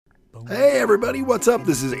Hey everybody, what's up?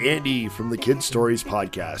 This is Andy from the Kid Stories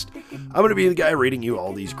Podcast. I'm going to be the guy reading you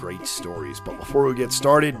all these great stories, but before we get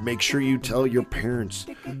started, make sure you tell your parents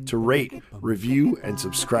to rate, review, and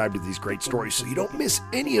subscribe to these great stories so you don't miss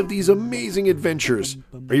any of these amazing adventures.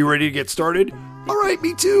 Are you ready to get started? All right,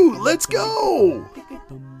 me too. Let's go!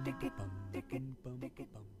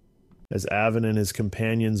 As Avin and his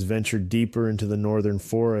companions ventured deeper into the northern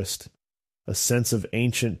forest, a sense of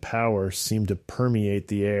ancient power seemed to permeate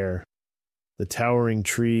the air. The towering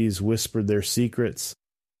trees whispered their secrets,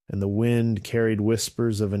 and the wind carried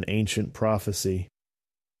whispers of an ancient prophecy.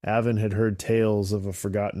 Avin had heard tales of a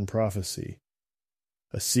forgotten prophecy,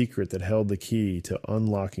 a secret that held the key to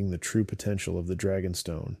unlocking the true potential of the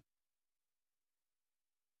Dragonstone.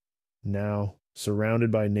 Now,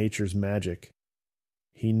 surrounded by nature's magic,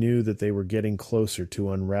 he knew that they were getting closer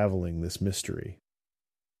to unraveling this mystery.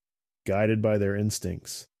 Guided by their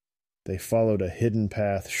instincts, they followed a hidden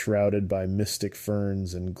path shrouded by mystic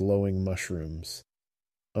ferns and glowing mushrooms.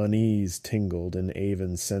 Unease tingled in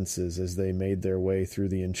Avin's senses as they made their way through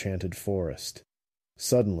the enchanted forest.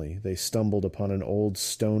 Suddenly, they stumbled upon an old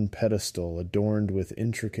stone pedestal adorned with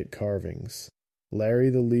intricate carvings. Larry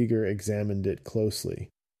the Leaguer examined it closely.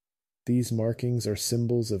 "These markings are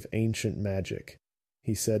symbols of ancient magic,"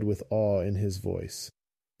 he said with awe in his voice.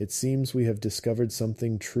 "It seems we have discovered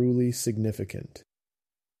something truly significant."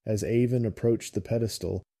 As Avin approached the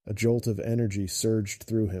pedestal, a jolt of energy surged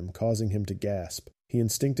through him, causing him to gasp. He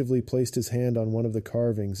instinctively placed his hand on one of the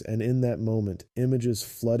carvings, and in that moment, images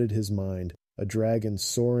flooded his mind. A dragon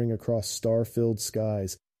soaring across star-filled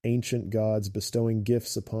skies, ancient gods bestowing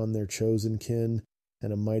gifts upon their chosen kin,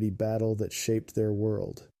 and a mighty battle that shaped their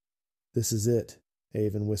world. "This is it,"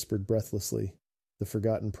 Avin whispered breathlessly. "The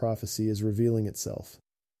forgotten prophecy is revealing itself."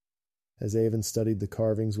 As Avin studied the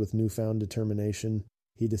carvings with newfound determination,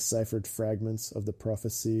 he deciphered fragments of the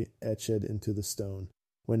prophecy etched into the stone.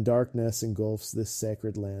 "When darkness engulfs this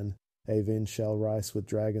sacred land, Avin shall rise with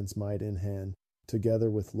dragon's might in hand.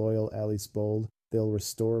 Together with loyal allies bold, they'll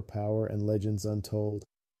restore power and legends untold.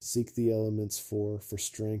 Seek the elements for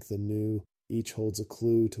strength anew. Each holds a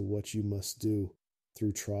clue to what you must do.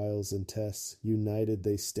 Through trials and tests, united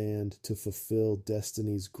they stand to fulfill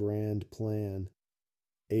destiny's grand plan."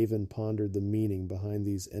 Avin pondered the meaning behind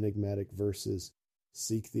these enigmatic verses.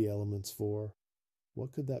 Seek the elements for.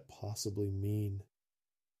 What could that possibly mean?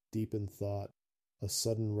 Deep in thought, a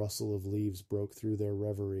sudden rustle of leaves broke through their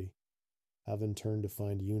reverie. Avin turned to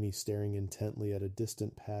find Uni staring intently at a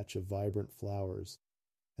distant patch of vibrant flowers.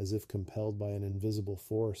 As if compelled by an invisible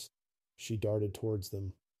force, she darted towards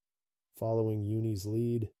them. Following Uni's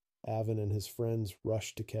lead, Avin and his friends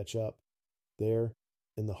rushed to catch up. There,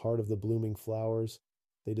 in the heart of the blooming flowers,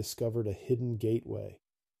 they discovered a hidden gateway,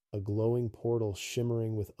 a glowing portal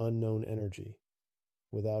shimmering with unknown energy.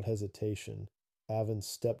 Without hesitation, Avin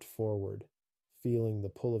stepped forward, feeling the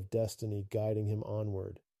pull of destiny guiding him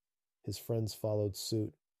onward. His friends followed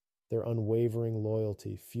suit, their unwavering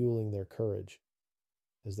loyalty fueling their courage.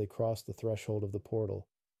 As they crossed the threshold of the portal,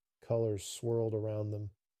 colors swirled around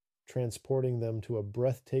them, transporting them to a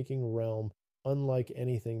breathtaking realm unlike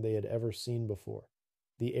anything they had ever seen before.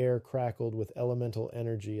 The air crackled with elemental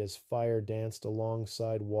energy as fire danced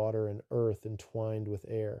alongside water and earth entwined with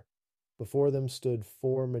air. Before them stood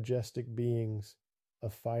four majestic beings,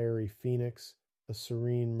 a fiery phoenix, a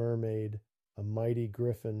serene mermaid, a mighty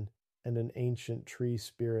griffin, and an ancient tree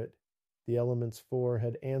spirit. The elements four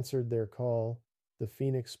had answered their call. The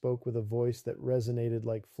phoenix spoke with a voice that resonated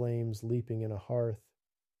like flames leaping in a hearth.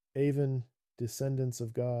 "Avin, descendants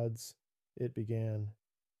of gods," it began.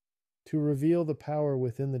 "To reveal the power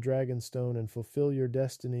within the Dragonstone and fulfill your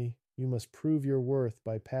destiny, you must prove your worth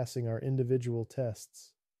by passing our individual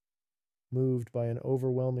tests." Moved by an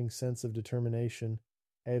overwhelming sense of determination,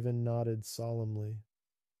 Avin nodded solemnly.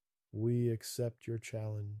 "We accept your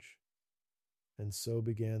challenge." And so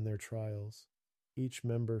began their trials, each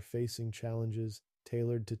member facing challenges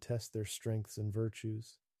tailored to test their strengths and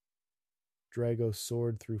virtues. Drago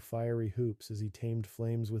soared through fiery hoops as he tamed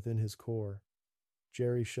flames within his core.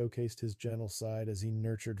 Jerry showcased his gentle side as he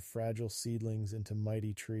nurtured fragile seedlings into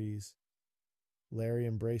mighty trees. Larry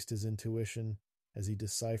embraced his intuition as he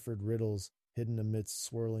deciphered riddles hidden amidst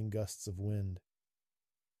swirling gusts of wind.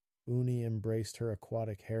 Uni embraced her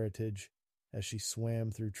aquatic heritage as she swam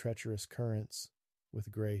through treacherous currents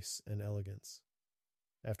with grace and elegance.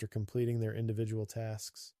 After completing their individual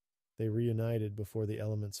tasks, they reunited before the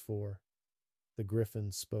elements four. The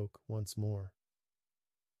griffin spoke once more.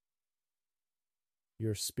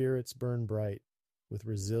 "Your spirits burn bright with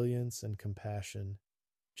resilience and compassion,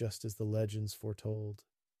 just as the legends foretold.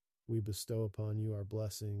 we bestow upon you our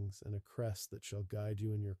blessings and a crest that shall guide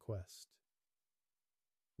you in your quest.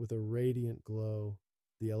 With a radiant glow,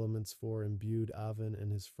 the Elements Four imbued Avin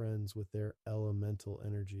and his friends with their elemental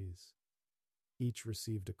energies. Each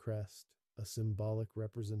received a crest, a symbolic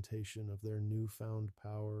representation of their newfound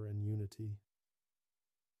power and unity.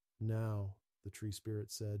 Now, the tree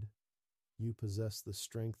spirit said, you possess the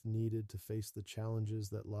strength needed to face the challenges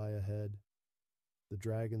that lie ahead. The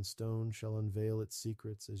dragon stone shall unveil its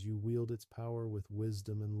secrets as you wield its power with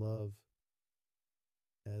wisdom and love.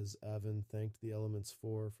 As Avin thanked the Elements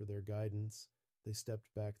Four for their guidance, they stepped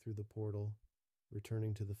back through the portal,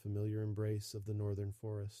 returning to the familiar embrace of the northern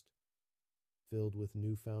forest. Filled with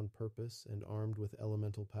newfound purpose and armed with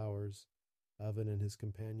elemental powers, Avin and his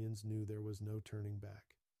companions knew there was no turning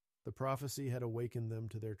back. The prophecy had awakened them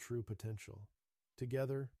to their true potential.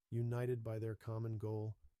 Together, united by their common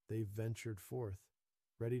goal, they ventured forth,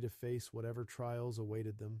 ready to face whatever trials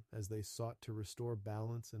awaited them as they sought to restore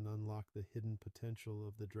balance and unlock the hidden potential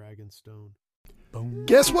of the Dragon Stone.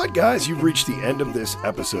 Guess what, guys? You've reached the end of this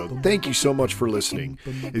episode. Thank you so much for listening.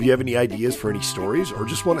 If you have any ideas for any stories or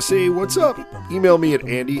just want to say what's up, email me at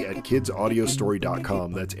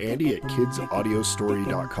andy@kidsaudiostory.com. That's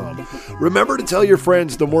andy@kidsaudiostory.com. Remember to tell your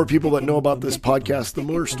friends. The more people that know about this podcast, the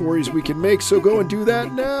more stories we can make. So go and do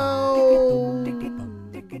that now.